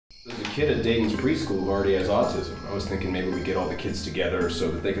There's a kid at Dayton's preschool who already has autism. I was thinking maybe we get all the kids together so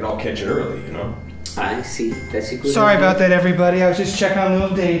that they could all catch it early, you know? I see. That's a good Sorry idea. about that, everybody. I was just checking on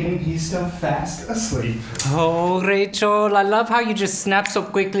little Dayton. He's still fast asleep. Oh, Rachel, I love how you just snap so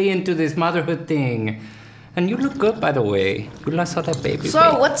quickly into this motherhood thing. And you look good, by the way. Good luck on that baby.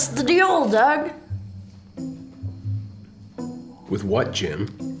 So, what's the deal, Doug? With what, Jim?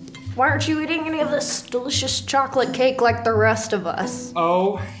 Why aren't you eating any of this delicious chocolate cake like the rest of us?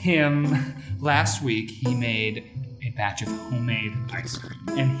 Oh, him. Last week, he made a batch of homemade ice cream.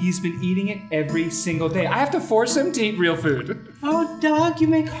 And he's been eating it every single day. I have to force him to eat real food. Oh, Doug, you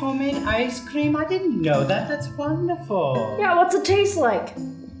make homemade ice cream? I didn't know that. That's wonderful. Yeah, what's it taste like?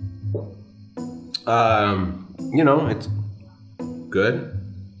 You know, it's good.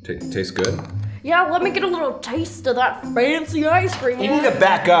 Tastes good. Yeah, let me get a little taste of that fancy ice cream. You need to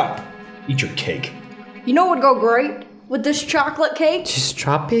back up. Eat your cake. You know what would go great with this chocolate cake? Just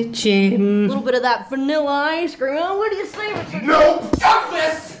drop it, Jim. A little bit of that vanilla ice cream. Oh, what do you say, Mr. No,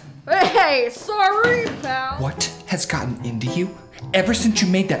 Douglas! Hey, sorry, pal. What has gotten into you? Ever since you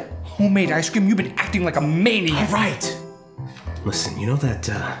made that homemade ice cream, you've been acting like a maniac. All right. Listen, you know that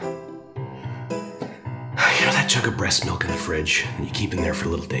jug of breast milk in the fridge that you keep in there for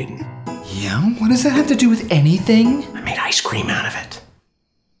little Dayton? Yeah? What does that have to do with anything? I made ice cream out of it.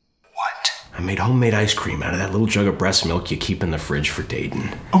 What? I made homemade ice cream out of that little jug of breast milk you keep in the fridge for Dayton.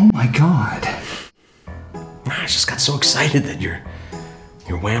 Oh my god. I just got so excited that your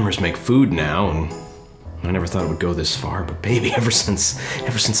whammers make food now, and I never thought it would go this far, but baby, ever since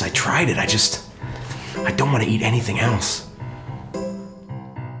I tried it, I don't want to eat anything else.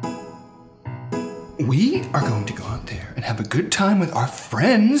 We are going to go out there and have a good time with our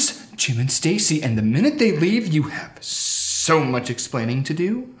friends, Jim and Stacy, and the minute they leave, you have so much explaining to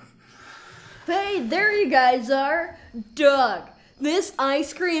do. Hey, there you guys are. Doug, this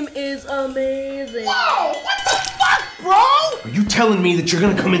ice cream is amazing. Whoa! What the fuck, bro? Are you telling me that you're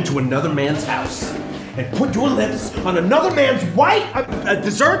gonna come into another man's house and put your lips on another man's white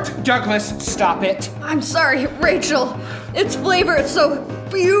dessert? Douglas, stop it. I'm sorry, Rachel. Its flavor is so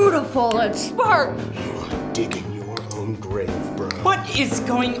beautiful and smart. You are digging your own grave, bro. What is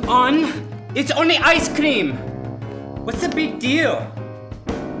going on? It's only ice cream. What's the big deal?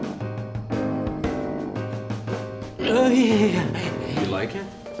 You like it?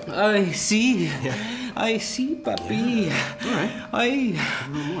 I see. Yeah. I see, puppy. Yeah. All right. A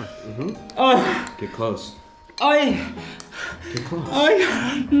little more. Mm-hmm. Get close. Get close.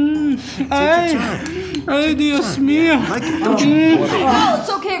 Take your time. Dios mío. I like it, don't you? Oh, it's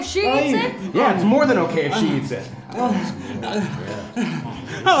okay if she eats it? Yeah, it's more than okay if she eats it.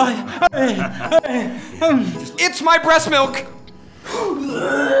 It's my breast milk!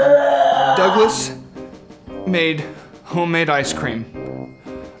 Douglas made homemade ice cream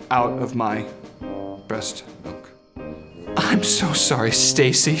out of my breast milk. I'm so sorry,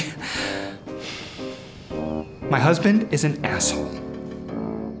 Stacy. My husband is an asshole.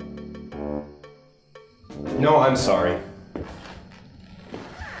 No, I'm sorry.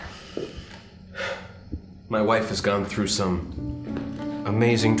 My wife has gone through some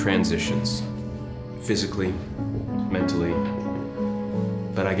amazing transitions, physically, mentally,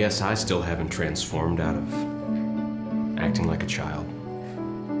 but I guess I still haven't transformed out of acting like a child.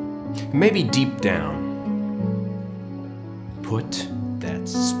 Maybe deep down, put that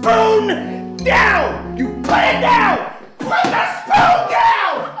spoon down! You put it down! Put the spoon